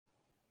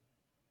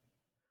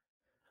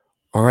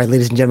All right,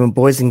 ladies and gentlemen,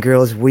 boys and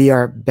girls, we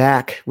are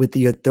back with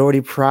the Authority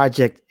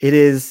Project. It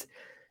is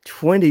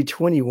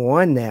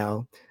 2021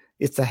 now.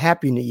 It's a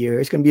happy new year.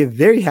 It's going to be a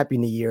very happy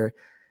new year,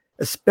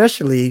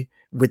 especially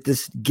with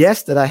this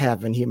guest that I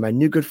have in here, my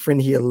new good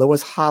friend here,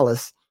 Lois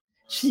Hollis.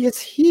 She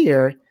is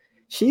here,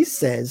 she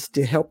says,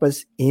 to help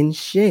us in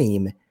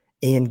shame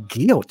and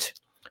guilt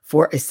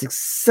for a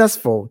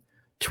successful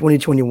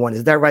 2021.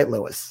 Is that right,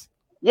 Lois?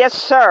 Yes,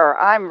 sir.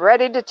 I'm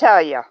ready to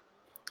tell you.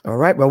 All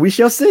right. Well, we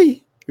shall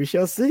see. We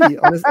shall see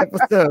on this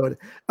episode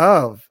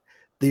of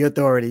The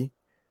Authority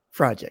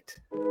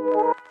Project.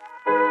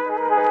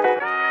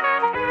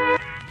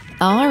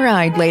 All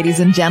right, ladies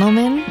and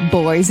gentlemen,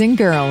 boys and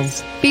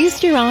girls,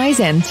 feast your eyes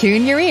and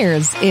tune your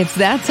ears. It's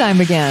that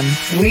time again.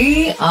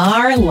 We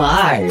are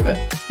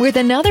live with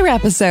another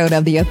episode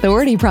of The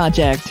Authority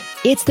Project.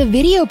 It's the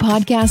video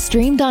podcast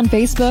streamed on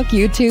Facebook,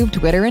 YouTube,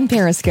 Twitter, and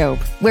Periscope,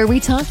 where we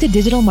talk to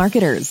digital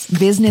marketers,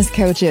 business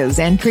coaches,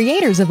 and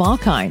creators of all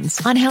kinds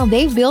on how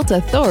they've built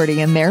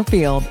authority in their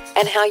field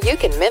and how you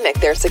can mimic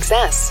their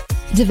success.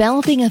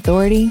 Developing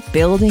authority,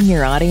 building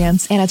your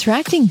audience, and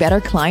attracting better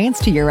clients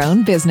to your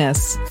own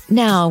business.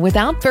 Now,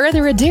 without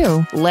further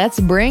ado, let's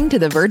bring to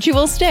the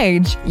virtual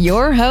stage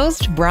your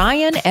host,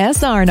 Brian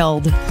S.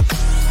 Arnold.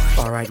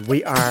 All right,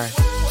 we are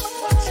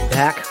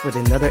back with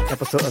another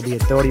episode of the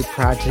Authority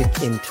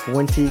Project in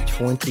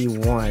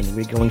 2021.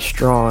 We're going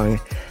strong,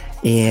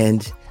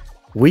 and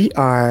we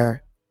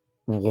are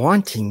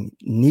wanting,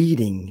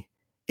 needing,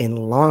 and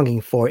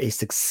longing for a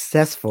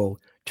successful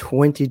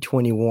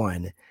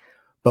 2021.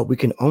 But we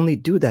can only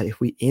do that if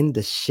we end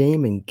the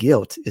shame and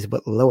guilt, is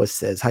what Lois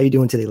says. How you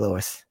doing today,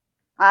 Lois?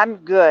 I'm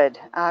good.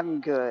 I'm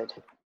good.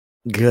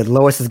 Good.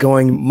 Lois is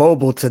going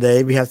mobile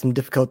today. We have some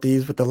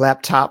difficulties with the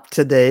laptop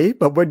today,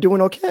 but we're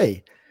doing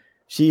okay.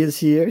 She is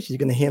here. She's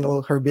going to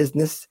handle her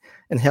business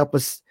and help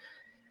us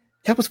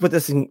with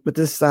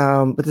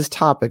this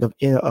topic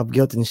of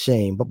guilt and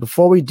shame. But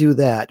before we do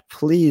that,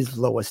 please,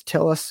 Lois,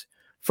 tell us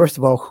first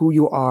of all who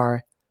you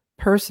are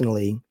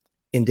personally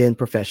and then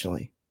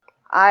professionally.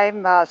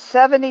 I'm a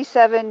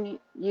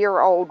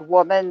 77-year-old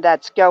woman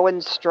that's going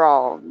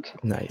strong.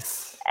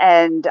 Nice.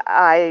 And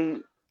I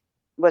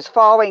was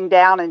falling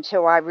down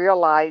until I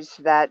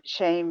realized that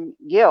shame,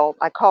 guilt,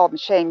 I call them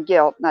shame,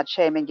 guilt, not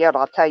shame and guilt.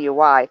 I'll tell you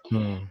why.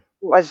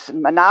 Was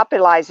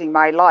monopolizing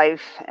my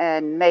life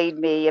and made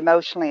me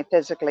emotionally and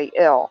physically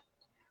ill.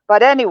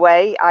 But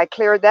anyway, I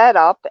cleared that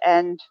up,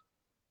 and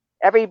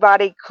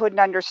everybody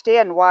couldn't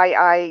understand why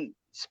I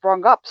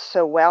sprung up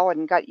so well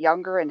and got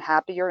younger and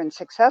happier and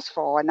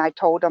successful. And I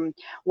told them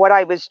what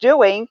I was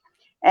doing,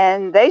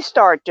 and they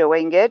start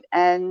doing it.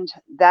 And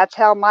that's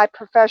how my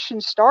profession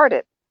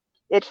started.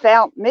 It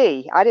found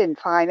me. I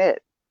didn't find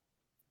it.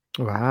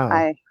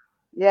 Wow.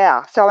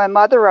 So I'm a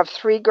mother of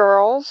 3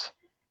 girls,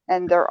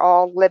 and they're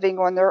all living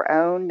on their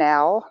own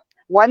now.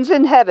 One's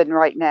in heaven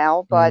right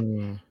now, but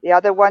the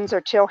other ones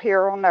are still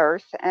here on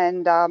earth.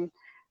 And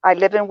I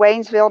live in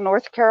Waynesville,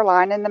 North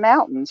Carolina, in the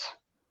mountains.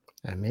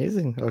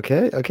 Amazing.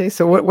 Okay.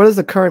 So what is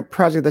the current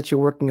project that you're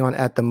working on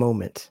at the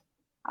moment?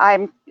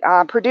 I'm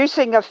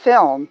producing a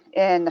film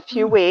in a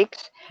few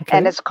weeks,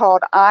 and it's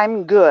called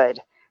I'm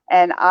Good.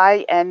 And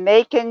I am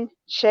making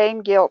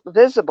shame, guilt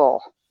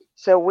visible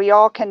so we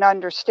all can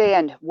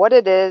understand what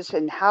it is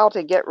and how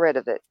to get rid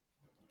of it.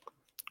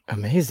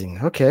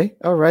 Amazing. Okay.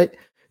 All right.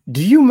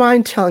 Do you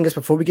mind telling us,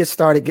 before we get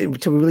started,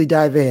 until we really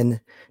dive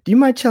in, do you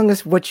mind telling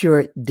us what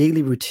your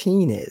daily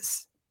routine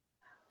is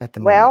at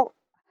the moment? Well,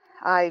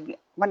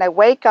 when I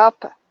wake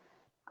up,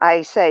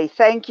 I say,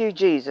 thank you,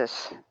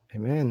 Jesus.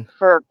 Amen.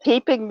 For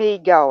keeping me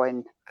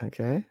going.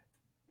 Okay.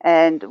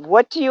 And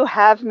what do you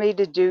have me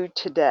to do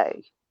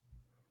today?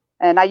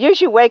 And I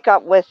usually wake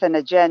up with an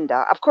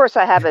agenda. Of course,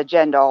 I have an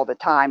agenda all the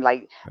time,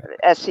 like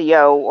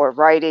SEO or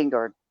writing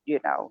or,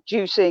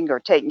 juicing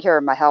or taking care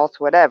of my health,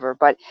 whatever.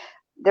 But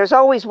there's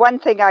always one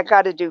thing I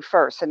got to do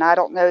first. And I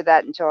don't know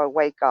that until I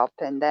wake up.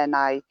 And then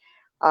I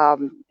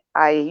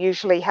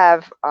usually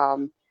have,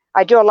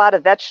 I do a lot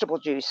of vegetable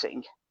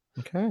juicing.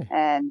 Okay.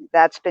 And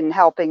that's been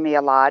helping me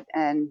a lot,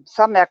 and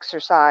some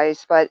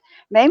exercise, but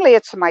mainly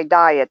it's my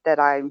diet that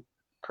I'm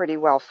pretty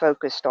well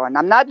focused on.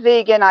 I'm not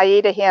vegan. I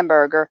eat a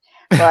hamburger,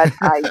 but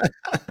I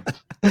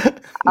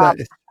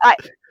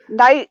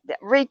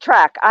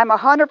retract. I'm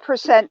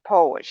 100%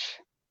 Polish.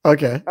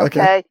 Okay.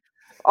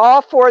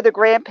 All 4 of the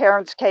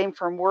grandparents came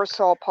from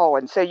Warsaw,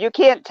 Poland. So you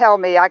can't tell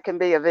me I can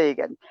be a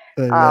vegan.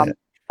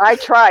 I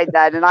tried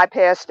that and I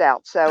passed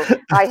out. So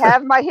I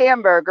have my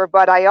hamburger,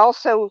 but I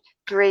also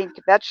drink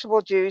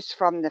vegetable juice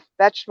from the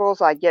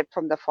vegetables I get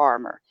from the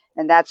farmer.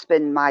 And that's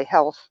been my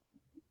health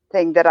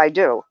thing that I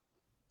do.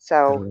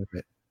 So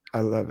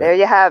I love it. There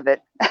you have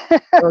it.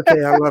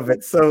 Okay, I love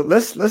it. So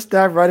let's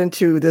dive right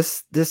into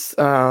this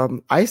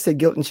I say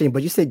guilt and shame,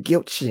 but you say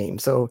guilt shame.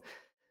 So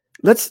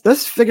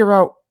let's figure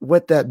out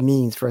what that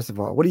means first of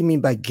all. What do you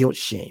mean by guilt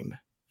shame?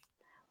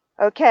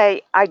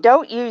 Okay, I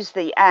don't use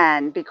the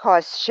and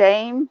because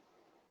shame,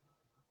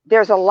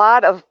 there's a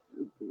lot of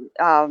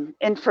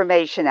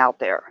information out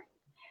there.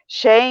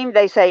 Shame,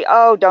 they say,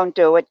 oh, don't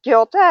do it.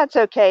 Guilt, that's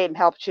okay, and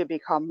helps you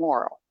become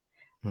moral.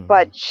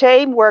 But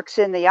shame works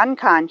in the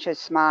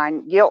unconscious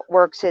mind, guilt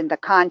works in the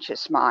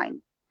conscious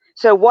mind.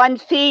 So one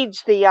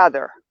feeds the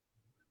other.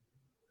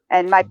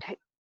 And my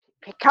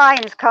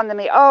clients come to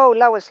me, oh,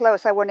 Lois,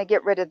 I want to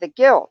get rid of the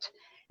guilt.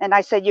 And I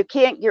said, you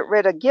can't get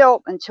rid of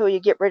guilt until you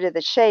get rid of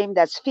the shame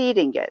that's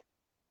feeding it.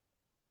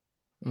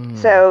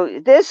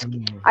 So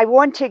I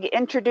want to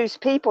introduce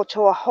people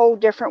to a whole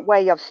different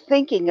way of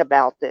thinking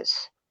about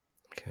this.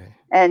 Okay.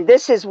 And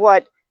this is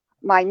what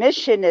my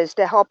mission is,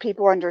 to help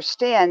people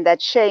understand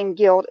that shame,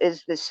 guilt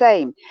is the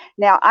same.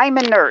 Now, I'm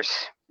a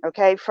nurse,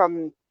 okay,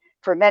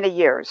 for many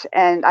years,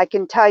 and I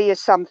can tell you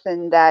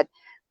something that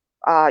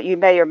you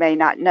may or may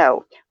not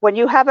know. When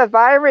you have a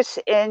virus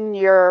in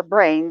your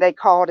brain, they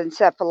call it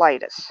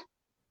encephalitis.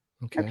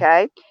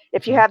 Okay.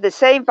 If you have the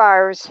same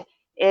virus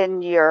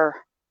in your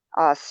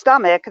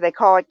stomach, they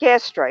call it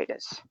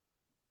gastritis.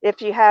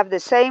 If you have the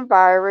same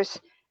virus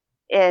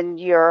in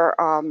your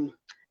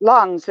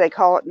lungs, they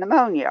call it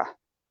pneumonia.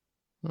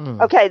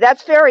 Okay,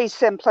 that's very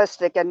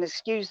simplistic, and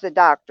excuse the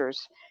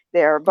doctors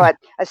there, but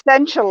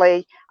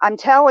essentially, I'm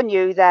telling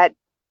you that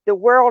the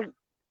world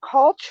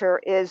culture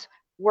is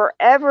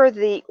wherever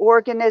the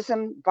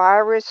organism,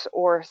 virus,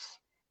 or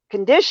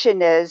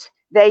condition is,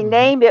 they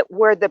name it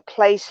where the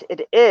place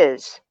it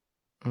is.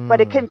 But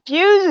it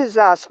confuses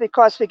us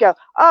because we go,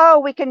 oh,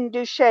 we can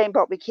do shame,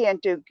 but we can't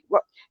do,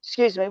 well,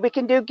 we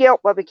can do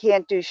guilt, but we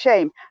can't do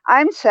shame.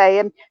 I'm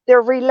saying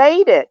they're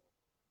related,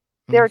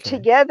 they're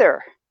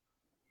together.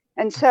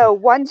 And so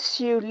once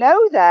you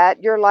know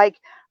that, you're like,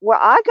 well,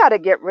 I got to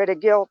get rid of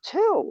guilt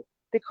too,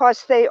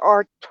 because they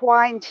are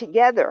twined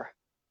together.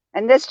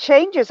 And this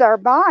changes our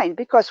mind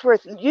because we're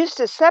used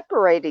to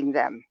separating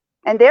them.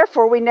 And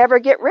therefore, we never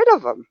get rid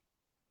of them.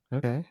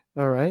 Okay.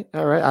 All right.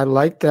 All right. I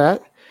like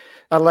that.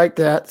 I like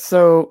that.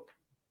 So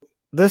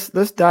let's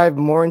dive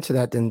more into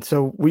that then.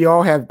 So we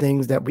all have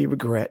things that we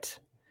regret.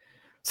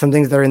 Some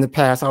things that are in the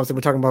past. Obviously,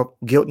 we're talking about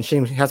guilt and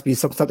shame. It has to be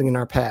something in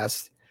our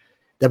past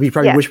that we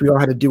probably wish we all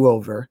had to do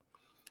over.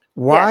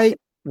 Why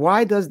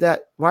does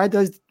that? Why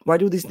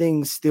do these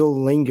things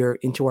still linger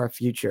into our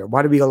future?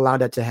 Why do we allow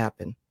that to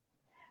happen?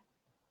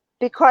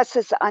 Because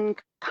it's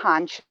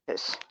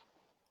unconscious.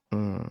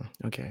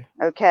 Okay.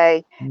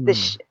 Okay.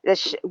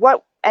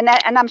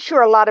 And I'm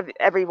sure a lot of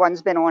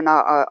everyone's been on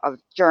a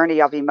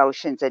journey of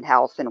emotions and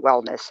health and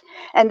wellness.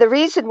 And the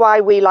reason why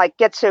we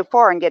get so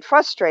far and get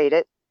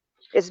frustrated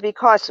is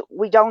because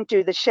we don't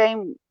do the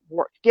shame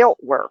guilt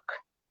work.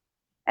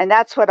 And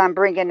that's what I'm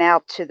bringing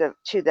out to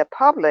the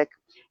public,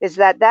 is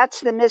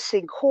that's the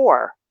missing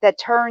core that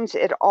turns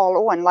it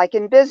all on, like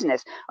in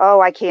business.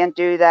 Oh, I can't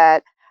do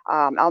that.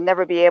 I'll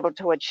never be able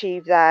to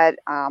achieve that.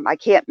 I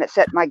can't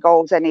set my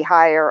goals any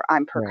higher.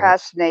 I'm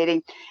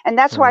procrastinating. And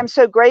that's why I'm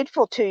so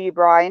grateful to you,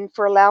 Brian,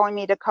 for allowing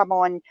me to come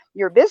on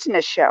your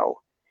business show,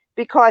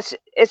 because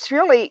it's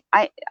really,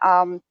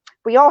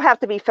 we all have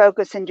to be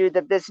focused and do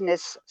the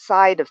business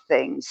side of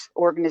things,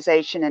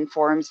 organization and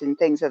forms and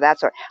things of that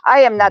sort. I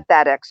am not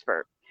that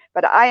expert,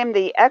 but I am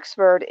the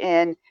expert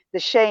in the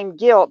shame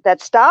guilt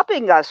that's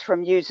stopping us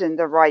from using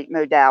the right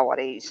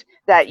modalities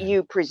that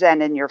you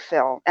present in your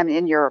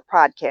in your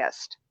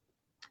podcast.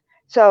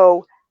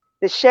 So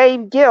the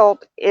shame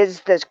guilt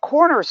is the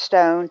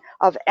cornerstone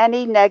of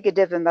any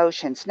negative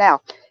emotions. Now,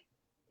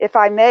 if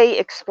I may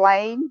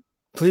explain,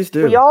 please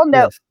do. We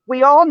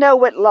all know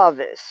what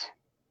love is.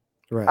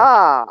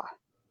 Right.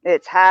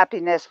 It's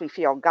happiness. We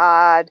feel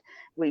God.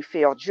 We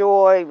feel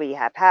joy. We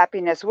have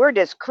happiness. We're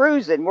just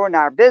cruising. We're in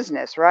our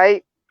business,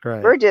 right?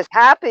 Right. We're just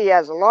happy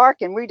as a lark,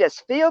 and we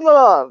just feel the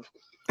love,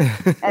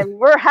 and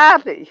we're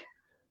happy.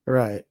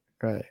 Right.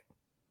 Right.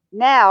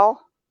 Now,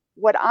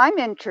 what I'm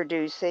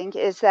introducing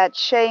is that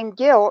shame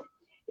guilt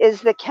is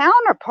the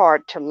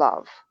counterpart to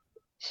love.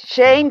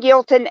 Shame,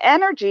 guilt, and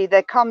energy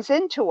that comes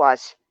into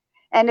us,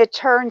 and it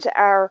turns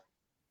our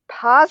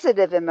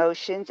positive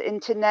emotions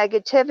into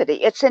negativity.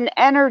 It's an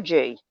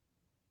energy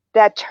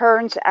that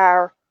turns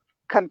our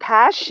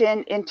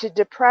compassion into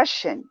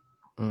depression,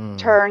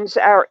 turns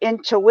our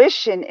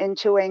intuition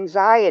into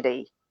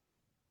anxiety,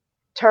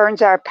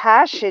 turns our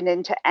passion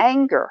into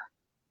anger.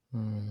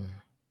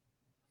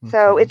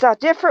 So it's a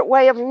different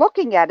way of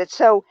looking at it.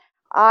 So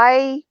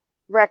I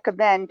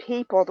recommend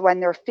people, when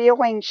they're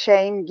feeling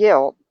shame,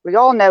 guilt, we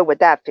all know what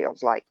that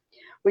feels like.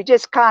 We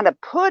just kind of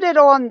put it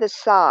on the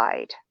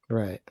side.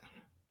 Right.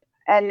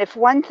 And if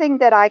one thing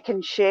that I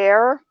can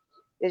share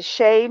is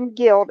shame,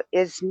 guilt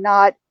is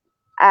not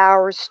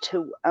ours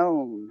to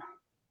own.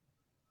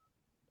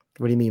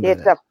 What do you mean by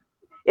that?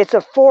 It's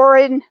a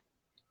foreign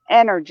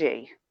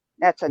energy.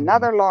 That's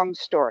another long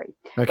story.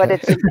 Okay. But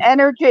it's an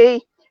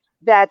energy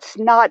that's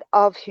not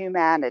of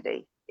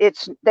humanity.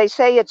 They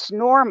say it's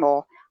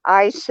normal.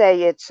 I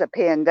say it's a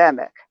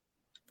pandemic.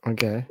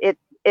 Okay.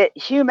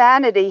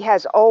 Humanity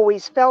has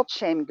always felt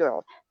shame,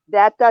 guilt.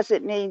 That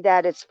doesn't mean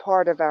that it's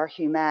part of our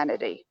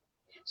humanity.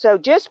 So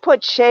just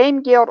put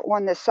shame, guilt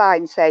on the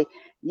side and say,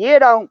 you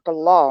don't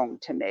belong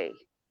to me.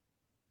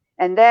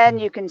 And then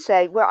you can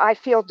say, well, I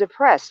feel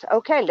depressed.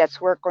 Okay, let's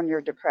work on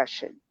your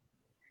depression.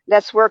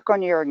 Let's work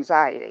on your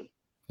anxiety.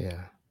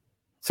 Yeah.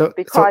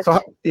 because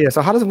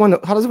So how does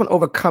one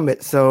overcome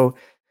it? So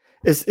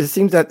it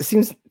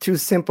seems too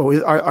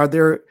simple. Are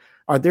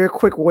there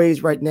quick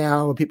ways right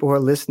now, people who are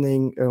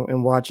listening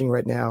and watching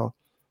right now,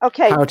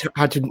 okay, how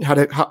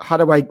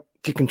do I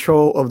get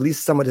control of at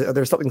least some of the,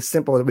 there's something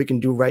simple that we can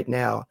do right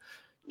now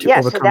to yeah, so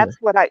overcome it? that's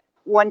what I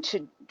want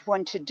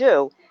to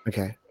do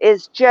Okay.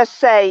 is just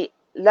say,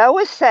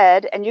 Lois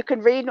said, and you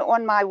can read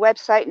on my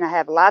website, and I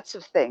have lots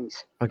of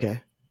things.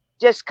 Okay.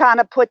 Just kind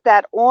of put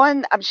that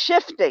on. I'm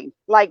shifting,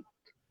 like,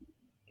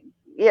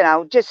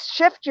 just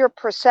shift your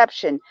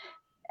perception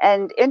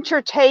and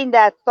entertain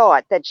that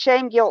thought that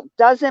shame, guilt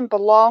doesn't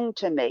belong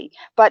to me,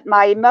 but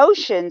my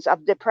emotions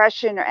of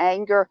depression or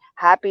anger,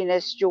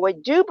 happiness, joy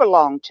do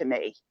belong to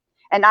me,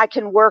 and I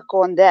can work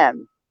on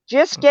them.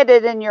 Just get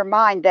it in your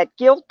mind that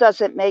guilt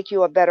doesn't make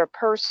you a better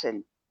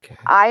person. Okay.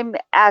 I'm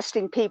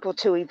asking people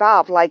to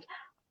evolve. Like,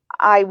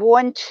 I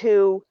want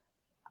to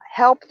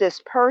help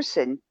this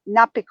person,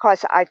 not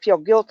because I feel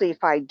guilty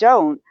if I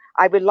don't.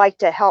 I would like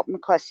to help them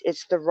because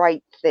it's the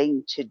right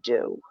thing to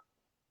do.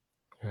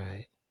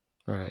 Right.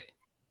 Right.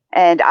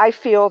 And I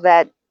feel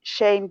that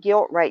shame,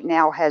 guilt right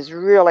now has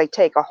really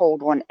take a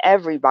hold on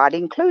everybody,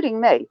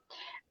 including me,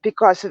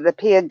 because of the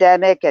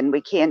pandemic, and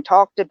we can't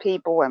talk to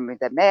people, and with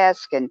the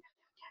mask, and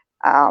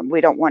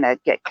we don't want to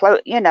get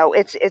close.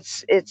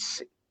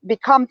 It's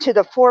become to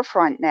the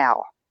forefront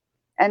now,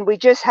 and we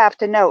just have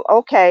to know,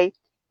 okay,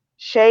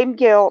 shame,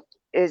 guilt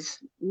is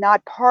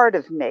not part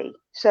of me.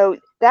 So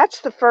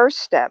that's the first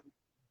step,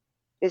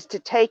 is to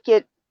take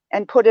it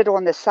and put it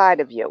on the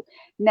side of you.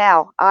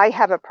 Now, I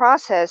have a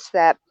process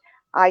that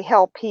I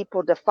help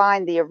people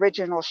define the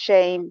original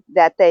shame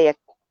that they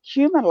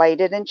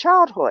accumulated in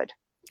childhood.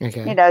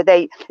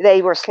 Okay.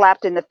 They were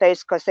slapped in the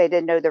face because they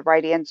didn't know the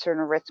right answer in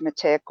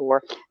arithmetic,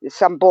 or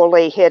some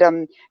bully hit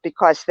them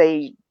because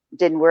they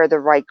didn't wear the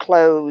right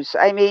clothes.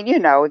 I mean,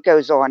 it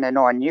goes on and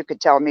on. You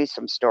could tell me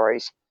some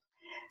stories.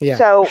 Yeah.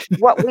 So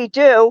what we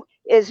do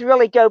is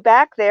really go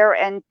back there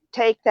and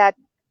take that.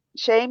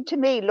 Shame to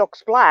me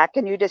looks black,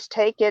 and you just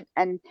take it,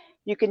 and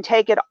you can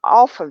take it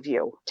off of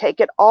you.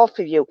 Take it off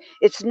of you.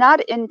 It's not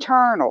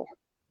internal.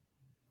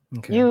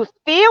 Okay. You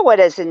feel it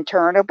as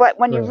internal, but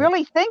when you Right.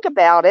 really think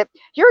about it,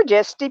 you're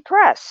just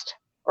depressed,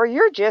 or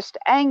you're just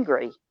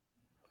angry,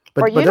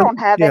 or But you don't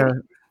have yeah.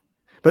 any.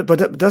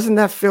 But doesn't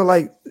that feel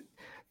like,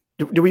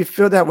 do we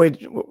feel that way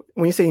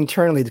when you say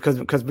internally?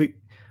 Because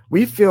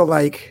we feel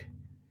like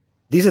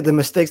these are the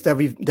mistakes that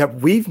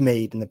we've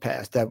made in the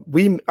past, that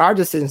our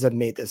decisions have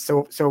made this.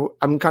 So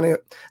I want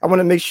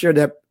to make sure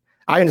that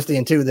I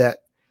understand too, that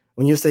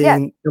when you're Yeah.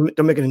 saying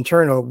don't make it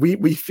internal,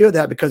 we feel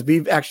that because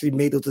we've actually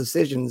made those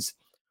decisions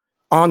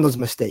on those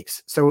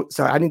mistakes. So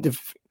I need to,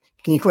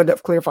 can you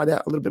clarify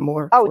that a little bit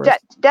more Oh, for us?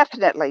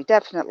 definitely,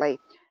 definitely.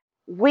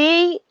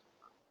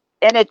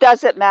 And it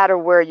doesn't matter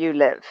where you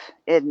live,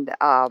 in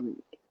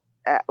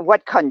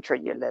what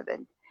country you live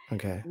in.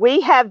 Okay.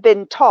 We have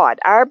been taught,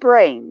 our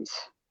brains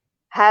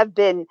have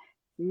been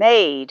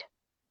made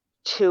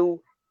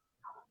to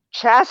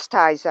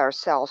chastise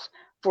ourselves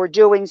for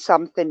doing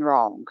something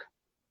wrong.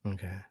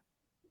 Okay.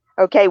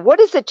 Okay, what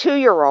does a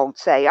 2-year-old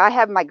say? I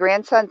have my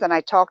grandsons, and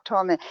I talk to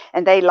them,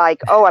 and they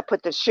like, oh, I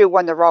put the shoe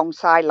on the wrong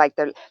side. Like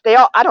they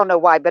all, I don't know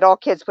why, but all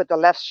kids put the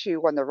left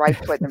shoe on the right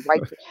foot and the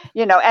right foot,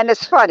 and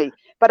it's funny.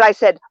 But I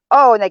said,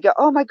 oh, and they go,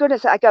 oh my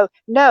goodness. I go,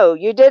 no,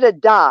 you did a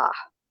da.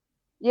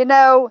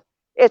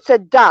 It's a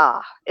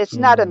da. It's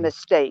not a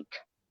mistake.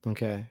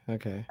 Okay.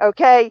 Okay.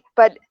 Okay,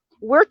 but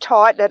we're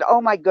taught that,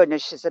 oh my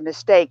goodness, it's a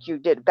mistake, you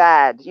did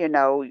bad, you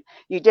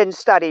didn't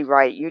study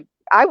right.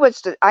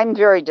 I'm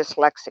very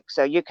dyslexic,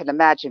 so you can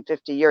imagine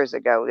 50 years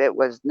ago it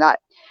was not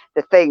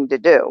the thing to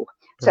do.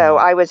 So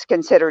Right. I was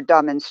considered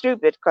dumb and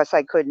stupid because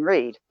I couldn't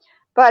read.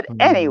 But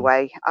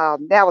anyway,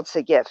 now it's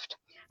a gift.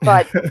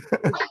 But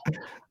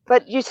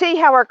but you see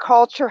how our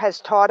culture has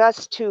taught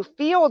us to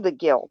feel the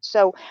guilt.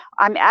 So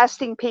I'm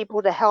asking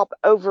people to help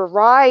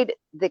override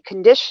the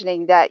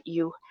conditioning that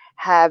you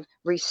have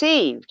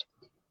received.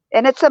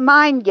 And it's a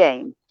mind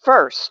game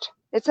first.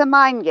 It's a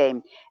mind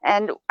game.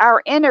 And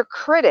our inner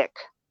critic,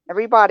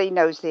 everybody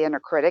knows the inner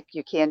critic.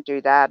 You can't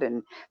do that.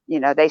 And,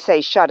 they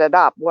say, shut it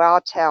up. Well,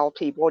 I'll tell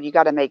people you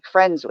got to make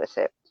friends with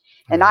it.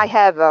 And I Right.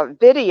 have a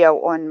video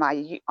on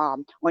my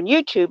on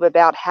YouTube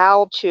about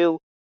how to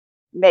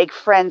make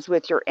friends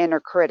with your inner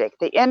critic.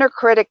 The inner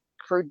critic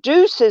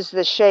produces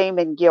the shame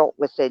and guilt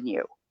within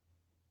you.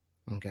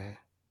 Okay. Okay.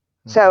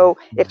 So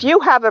if you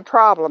have a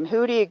problem,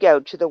 who do you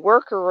go to, the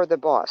worker or the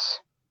boss?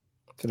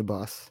 To the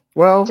boss.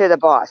 Well, To the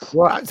boss.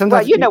 Well,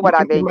 sometimes you know what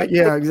I you mean. might,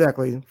 yeah,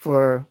 exactly. I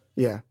got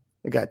you.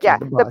 Yeah,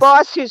 The the boss.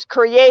 boss who's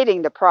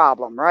creating the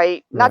problem,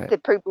 right? Not Right. the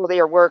people they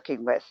are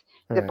working with.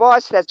 The Right.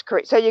 boss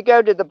so you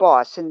go to the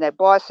boss, and the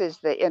boss is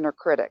the inner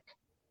critic.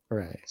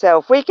 Right. So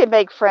if we can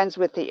make friends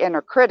with the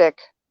inner critic,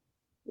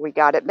 we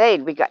got it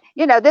made.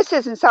 This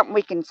isn't something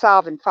we can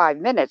solve in 5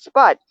 minutes,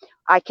 but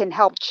I can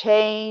help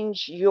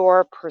change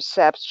your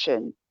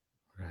perception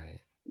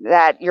Right.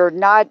 that you're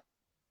not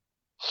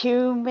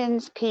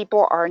humans,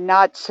 people are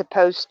not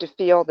supposed to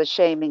feel the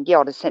shame and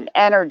guilt. It's an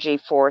energy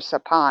force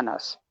upon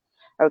us.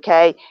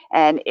 Okay.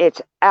 And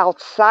it's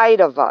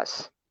outside of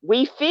us.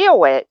 We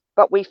feel it,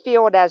 but we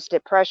feel it as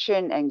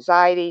depression,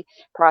 anxiety,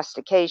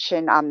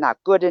 prostication. I'm not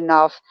good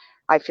enough.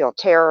 I feel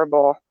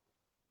terrible.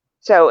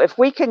 So if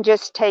we can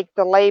just take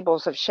the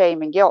labels of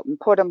shame and guilt and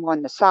put them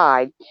on the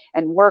side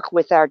and work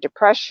with our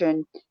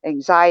depression,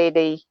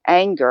 anxiety,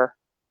 anger,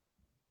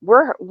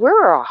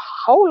 we're a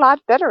whole lot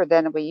better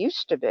than we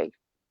used to be.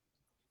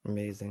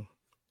 Amazing.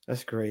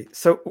 That's great.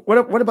 So what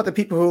about the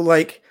people who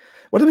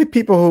what are the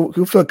people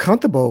who feel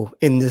comfortable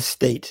in this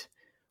state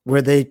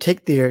where they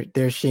take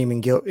their shame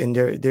and guilt and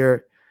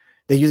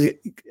they use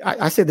it.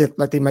 I said that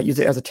like they might use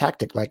it as a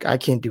tactic. Like I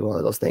can't do all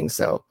of those things,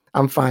 so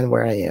I'm fine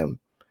where I am.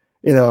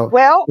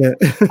 Well,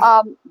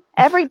 Yeah.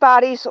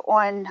 everybody's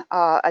on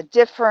a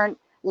different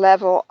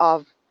level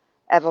of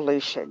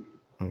evolution.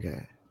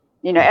 Okay.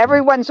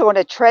 Everyone's on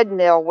a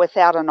treadmill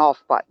without an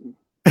off button.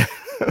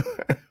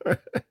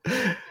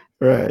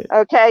 Right.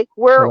 Okay,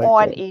 we're like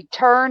on that.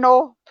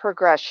 eternal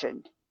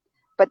progression,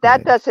 but that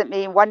Right. doesn't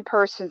mean one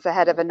person's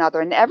ahead of another.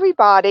 And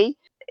everybody,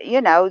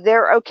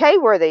 they're okay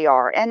where they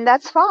are, and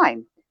that's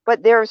fine.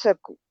 But there's a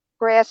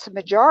vast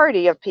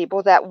majority of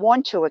people that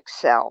want to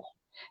excel.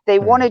 They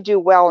want Right. to do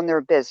well in their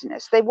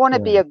business. They want to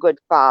be Right. a good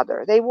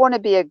father. They want to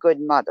be a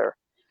good mother.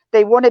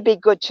 They want to be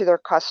good to their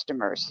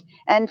customers.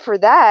 And for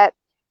that,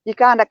 you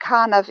got to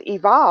kind of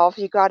evolve.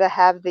 You got to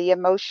have the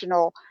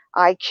emotional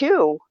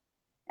IQ.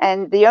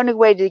 And the only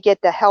way to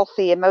get the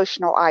healthy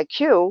emotional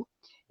IQ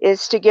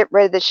is to get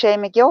rid of the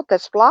shame and guilt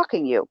that's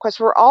blocking you, because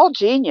we're all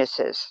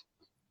geniuses.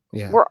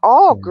 Yeah. We're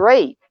all Yeah.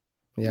 great.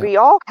 Yeah. We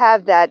all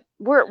have that.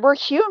 We're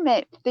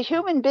human. The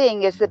human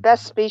being is the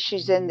best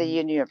species in the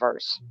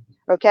universe.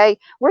 Okay?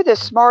 We're the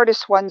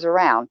smartest ones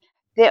around.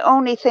 The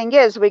only thing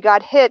is we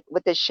got hit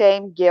with the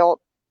shame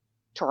guilt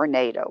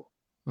tornado.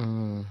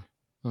 Mm,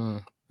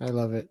 I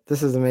love it.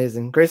 This is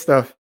amazing. Great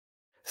stuff.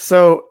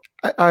 So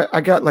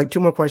I got like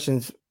two more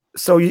questions.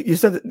 So you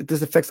said that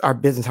this affects our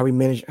business, how we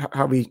manage,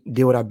 how we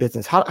deal with our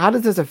business. How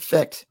does this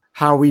affect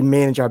how we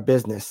manage our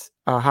business?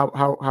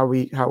 How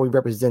we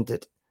represent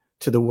it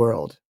to the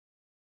world?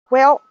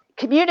 Well,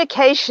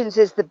 communications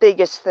is the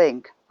biggest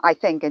thing, I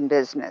think, in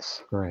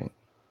business. Right.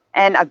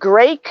 And a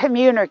great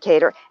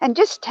communicator, and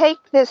just take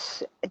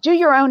this, do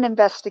your own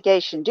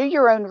investigation, do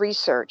your own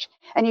research,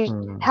 and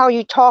Mm, how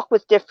you talk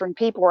with different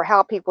people or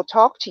how people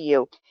talk to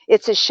you.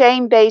 It's a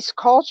shame-based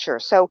culture.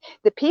 So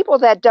the people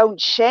that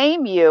don't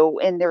shame you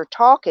in their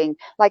talking,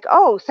 like,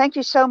 oh, thank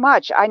you so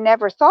much, I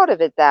never thought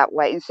of it that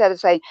way, instead of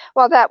saying,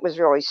 well, that was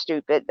really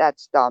stupid,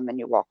 that's dumb, and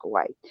you walk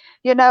away.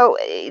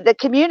 The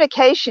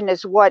communication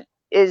is what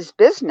is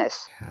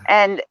business. yeah.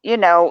 And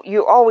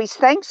you always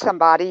thank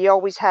somebody, you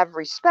always have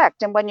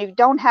respect. And when you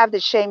don't have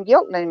the shame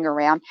guilt living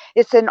around,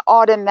 it's an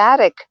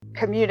automatic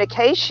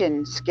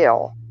communication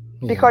skill,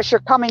 Yeah. because you're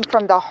coming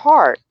from the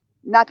heart,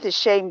 not the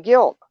shame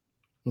guilt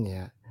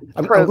Yeah.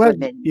 I'm glad.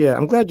 programming. Yeah,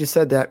 I'm glad you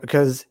said that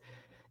because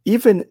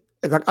even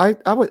like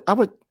I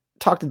would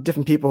talk to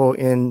different people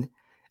and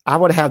I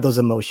would have those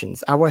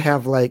emotions. I would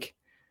have like,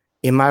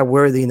 am I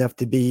worthy enough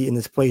to be in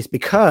this place?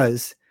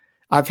 Because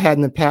I've had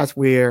in the past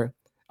where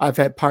I've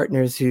had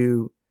partners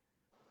who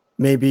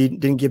maybe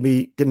didn't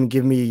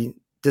give me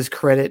this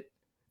credit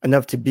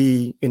enough to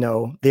be,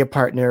 their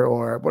partner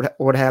or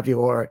what have you,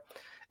 or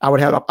I would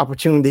have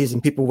opportunities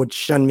and people would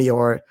shun me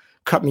or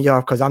cut me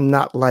off because I'm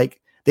not like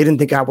they didn't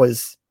think I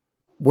was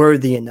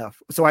worthy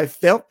enough. So I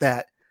felt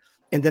that,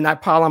 and then I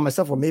pile on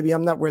myself. Well, maybe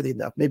I'm not worthy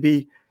enough.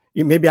 Maybe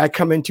I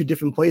come into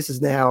different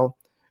places now,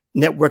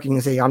 networking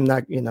and say I'm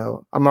not.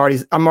 I'm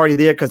already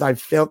there because I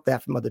felt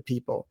that from other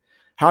people.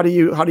 How do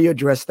you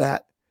address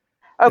that?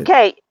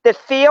 Okay, the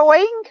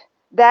feeling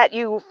that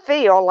you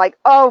feel like,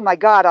 oh my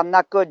God, I'm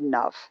not good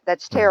enough.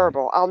 That's Right.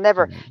 terrible. I'll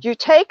never. Right. You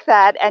take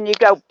that and you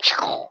go,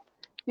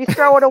 you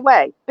throw it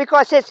away,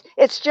 because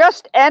it's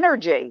just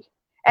energy,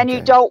 and you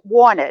Okay. don't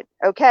want it.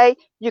 Okay,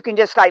 you can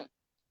just like,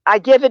 I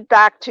give it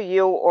back to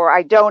you, or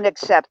I don't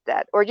accept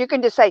that, or you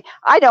can just say,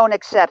 I don't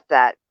accept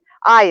that.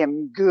 I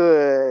am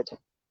good.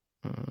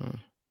 Mm,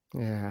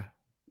 yeah.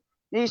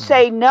 You Mm,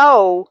 say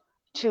no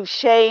to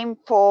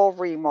shameful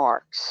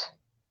remarks.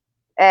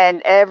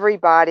 And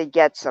everybody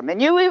gets them. And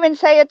you even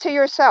say it to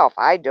yourself.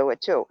 I do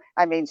it too.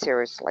 I mean,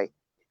 seriously.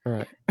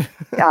 right.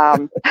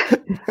 Um,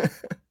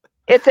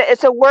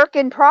 it's a work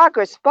in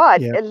progress,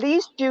 but Yeah. at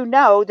least you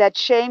know that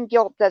shame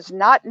guilt does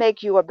not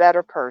make you a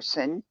better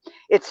person.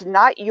 It's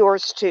not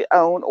yours to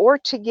own or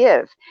to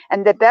give.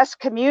 And the best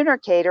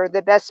communicator,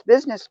 the best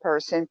business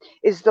person,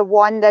 is the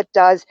one that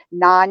does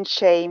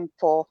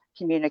non-shameful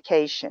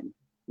communication.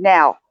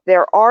 Now,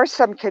 there are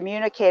some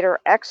communicator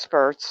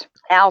experts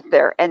out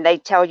there, and they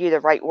tell you the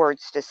right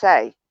words to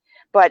say.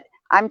 But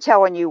I'm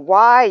telling you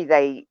why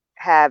they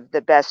have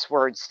the best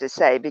words to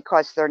say,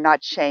 because they're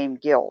not shame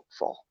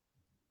guiltful.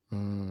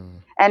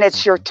 Mm, And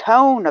it's your okay.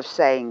 tone of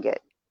saying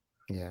it.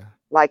 Yeah.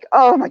 Like,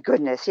 oh my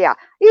goodness, yeah,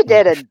 you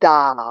Yeah. did a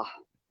da.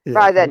 Yeah.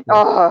 Rather than, Okay.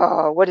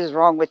 oh, what is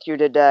wrong with you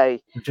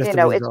today? Just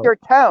the It's result. your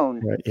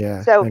tone. Right.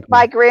 Yeah. So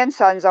my Okay.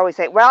 grandsons always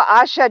say, well,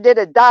 Asha did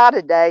a da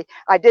today.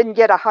 I didn't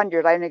get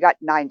 100. I only got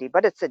 90,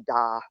 but it's a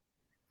da.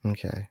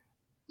 Okay.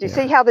 Do you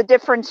see how the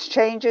difference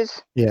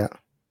changes? Yeah.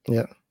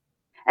 Yeah.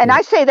 And yeah.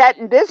 I say that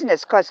in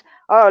business because,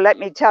 let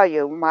me tell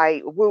you,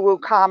 my woo-woo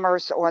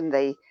commerce on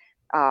the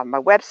my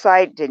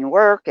website didn't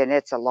work, and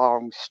it's a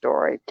long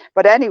story.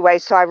 But anyway,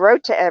 so I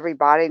wrote to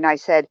everybody, and I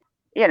said,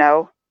 you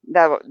know,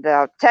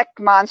 the tech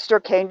monster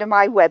came to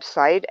my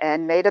website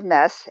and made a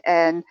mess,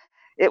 and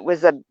it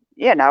was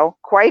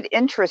quite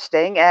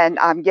interesting. And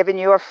I'm giving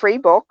you a free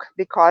book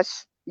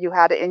because you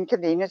had an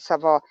inconvenience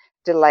of a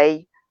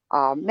delay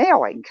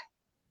mailing.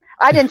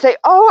 I didn't say,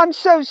 "Oh, I'm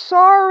so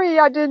sorry.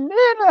 I didn't."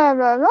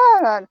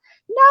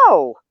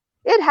 No,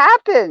 it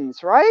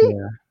happens, right?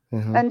 Yeah.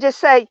 Mm-hmm. And just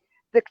say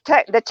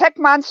the tech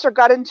monster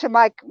got into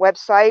my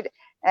website,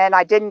 and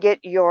I didn't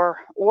get your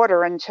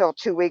order until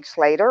 2 weeks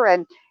later.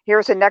 And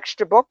here's an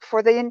extra book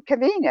for the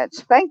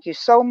inconvenience. Thank you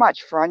so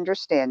much for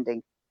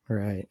understanding.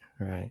 Right.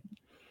 Right.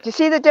 Do you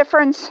see the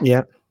difference?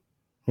 Yep.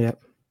 Yep.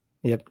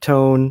 Yep.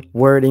 Tone,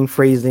 wording,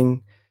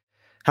 phrasing,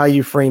 how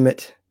you frame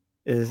it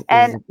is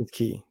And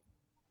key.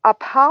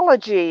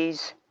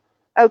 apologies,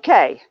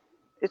 okay,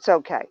 it's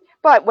okay.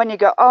 But when you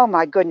go, oh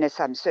my goodness,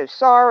 I'm so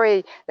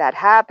sorry that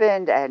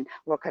happened, and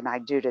what can I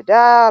do to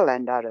da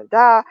and da da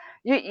da,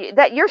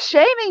 that you're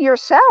shaming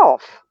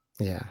yourself.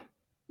 Yeah.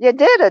 You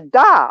did a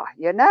da,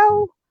 you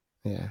know.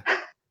 Yeah.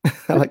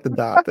 I like the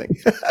dot thing.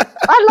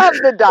 I love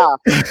the da.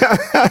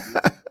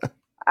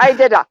 I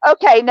did a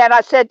okay. And then I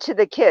said to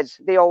the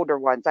kids, the older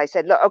ones, I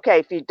said, look, okay,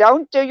 if you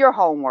don't do your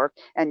homework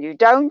and you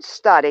don't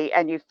study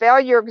and you fail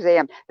your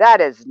exam,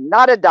 that is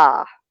not a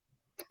da.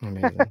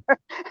 Amazing.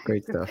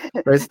 Great stuff.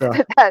 Great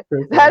stuff.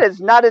 That is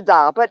not a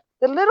da. But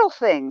the little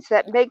things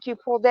that make you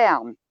pull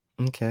down.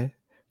 Okay.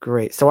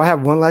 Great. So I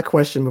have one last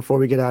question before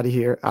we get out of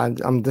here.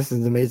 This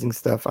is amazing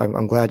stuff.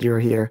 I'm glad you're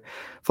here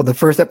for the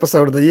first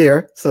episode of the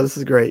year. So this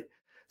is great.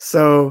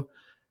 So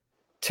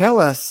tell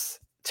us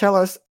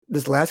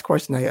this last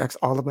question I ask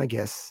all of my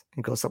guests,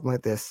 and goes something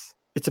like this.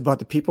 It's about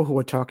the people who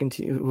are talking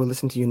to you, who are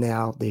listening to you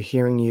now. They're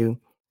hearing you,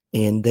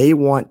 and they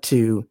want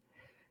to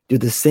do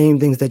the same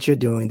things that you're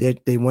doing.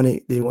 They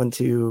want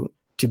to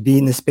be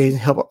in the space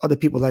and help other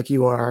people like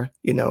you are,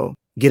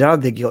 get out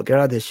of their guilt, get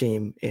out of their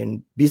shame,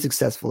 and be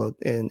successful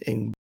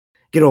and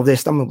get over their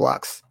stumbling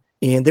blocks.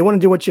 And they want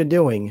to do what you're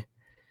doing.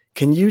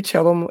 Can you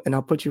tell them, and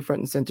I'll put you front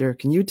and center,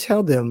 can you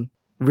tell them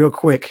real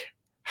quick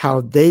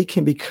how they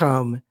can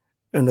become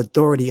an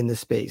authority in this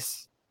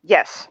space?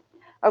 Yes.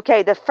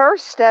 Okay, the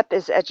first step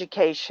is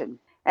education.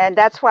 And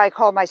that's why I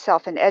call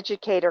myself an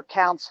educator,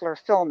 counselor,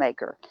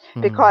 filmmaker,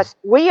 because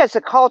we as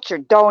a culture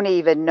don't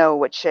even know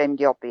what shame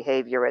guilt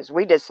behavior is.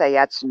 We just say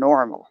that's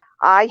normal.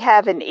 I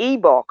have an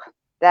ebook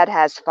that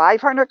has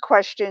 500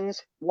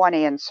 questions, one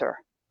answer.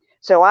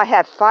 So I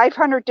have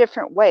 500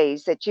 different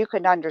ways that you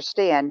can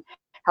understand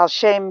how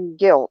shame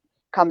guilt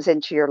comes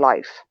into your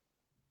life.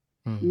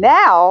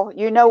 Now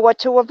you know what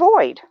to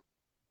avoid.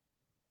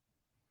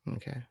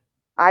 Okay.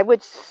 I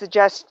would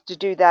suggest to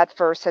do that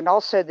first, and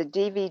also the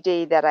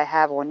DVD that I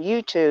have on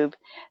YouTube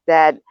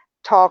that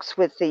talks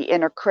with the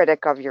inner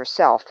critic of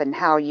yourself and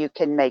how you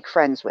can make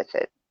friends with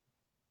it.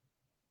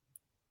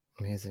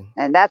 Amazing.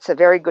 And that's a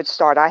very good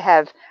start. I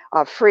have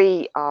a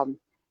free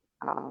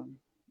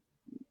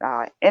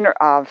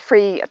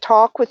free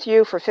talk with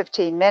you for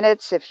 15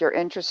 minutes if you're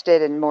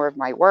interested in more of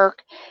my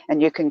work,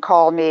 and you can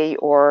call me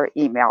or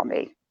email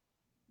me.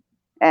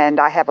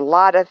 And I have a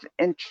lot of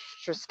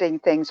interesting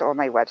things on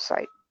my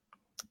website.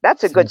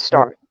 That's a good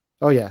start.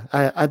 Oh yeah,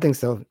 I think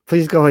so.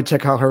 Please go and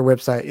check out her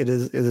website. It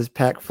is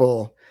packed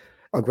full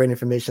of great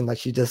information, like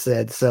she just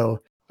said. So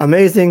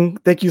amazing!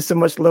 Thank you so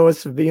much,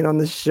 Lois, for being on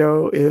this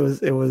show.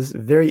 It was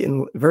very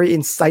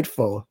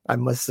insightful, I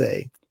must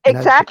say.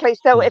 Exactly.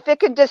 So if it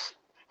can just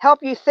help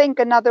you think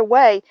another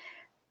way,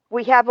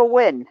 we have a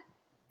win.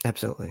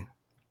 Absolutely.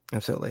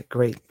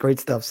 Great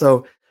stuff.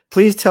 So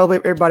please tell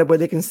everybody where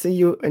they can see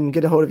you and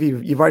get a hold of you.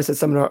 You've already said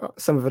some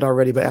of it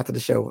already, but after the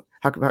show,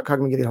 how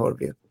can we get a hold of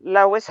you?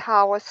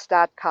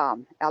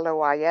 LoisHollis.com.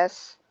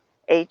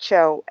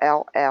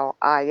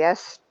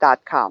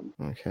 LoisHollis.com.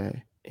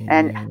 Okay.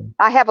 And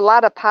I have a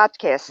lot of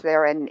podcasts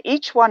there, and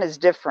each one is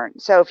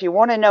different. So if you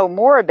want to know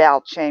more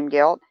about shame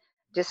guilt,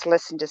 just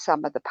listen to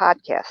some of the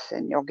podcasts,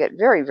 and you'll get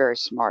very, very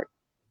smart.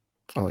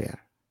 Oh yeah.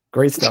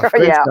 Great stuff.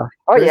 Great stuff.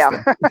 Oh,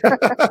 yeah.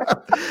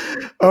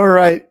 All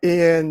right.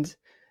 And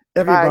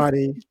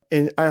everybody,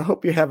 and I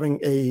hope you're having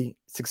a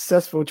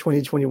successful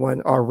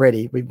 2021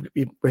 already.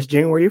 It's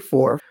January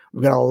 4th.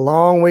 We've got a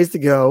long ways to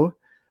go.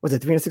 Was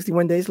it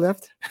 361 days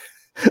left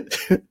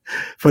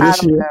for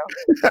this year?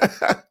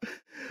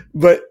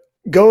 But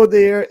go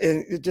there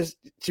and just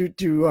to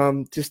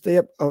stay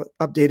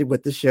updated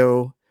with the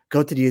show,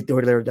 go to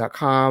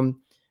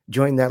theauthorityletter.com,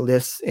 join that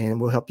list,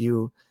 and we'll help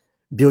you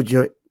build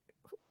your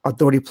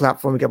authority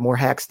platform. We got more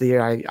hacks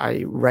there.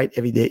 I write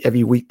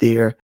every week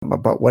there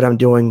about what I'm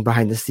doing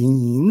behind the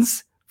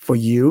scenes for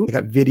you. I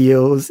got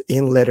videos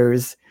and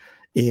letters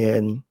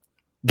and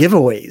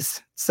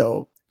giveaways.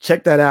 So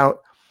check that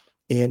out.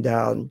 And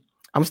I'm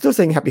still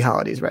saying happy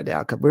holidays right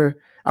now because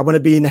I want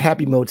to be in the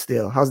happy mode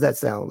still. How's that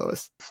sound,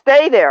 Lois?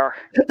 Stay there.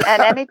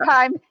 And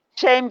anytime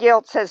Shame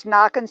Guilt says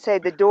knock and say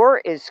the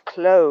door is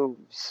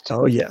closed.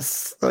 Oh,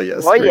 yes. Oh,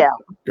 yes. Oh, Great, yeah.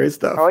 great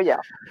stuff. Oh, yeah.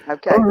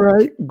 Okay. All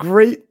right.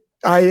 Great.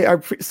 I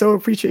so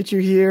appreciate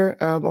you here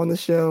on the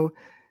show.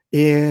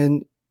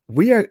 And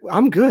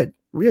I'm good.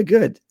 We are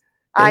good.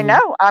 I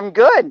know. I'm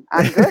good.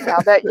 I'm good. How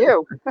about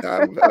you?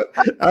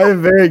 I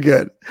am very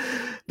good.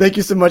 Thank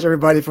you so much,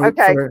 everybody, for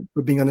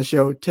being on the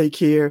show. Take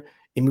care.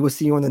 And we will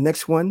see you on the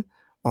next one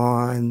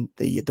on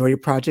the Authority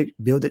Project.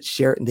 Build it,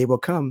 share it, and they will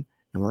come.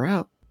 And we're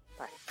out.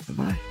 Bye.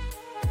 Bye-bye.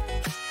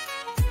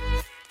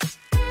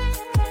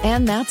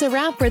 And that's a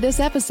wrap for this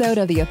episode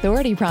of The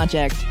Authority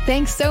Project.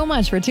 Thanks so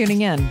much for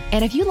tuning in.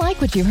 And if you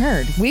like what you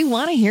heard, we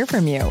want to hear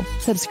from you.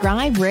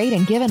 Subscribe, rate,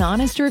 and give an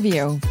honest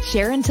review.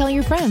 Share and tell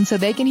your friends so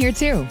they can hear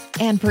too.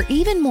 And for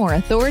even more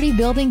authority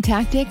building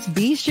tactics,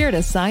 be sure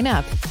to sign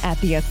up at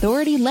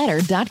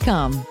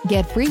theauthorityletter.com.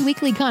 Get free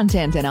weekly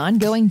content and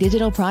ongoing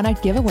digital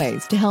product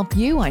giveaways to help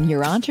you on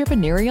your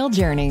entrepreneurial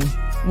journey.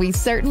 We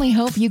certainly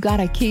hope you got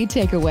a key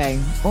takeaway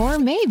or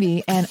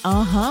maybe an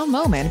aha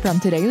moment from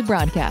today's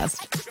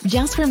broadcast.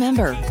 Just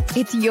remember,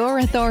 it's your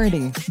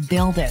authority.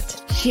 Build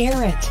it,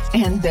 share it,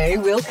 and they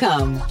will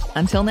come.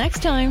 Until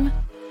next time.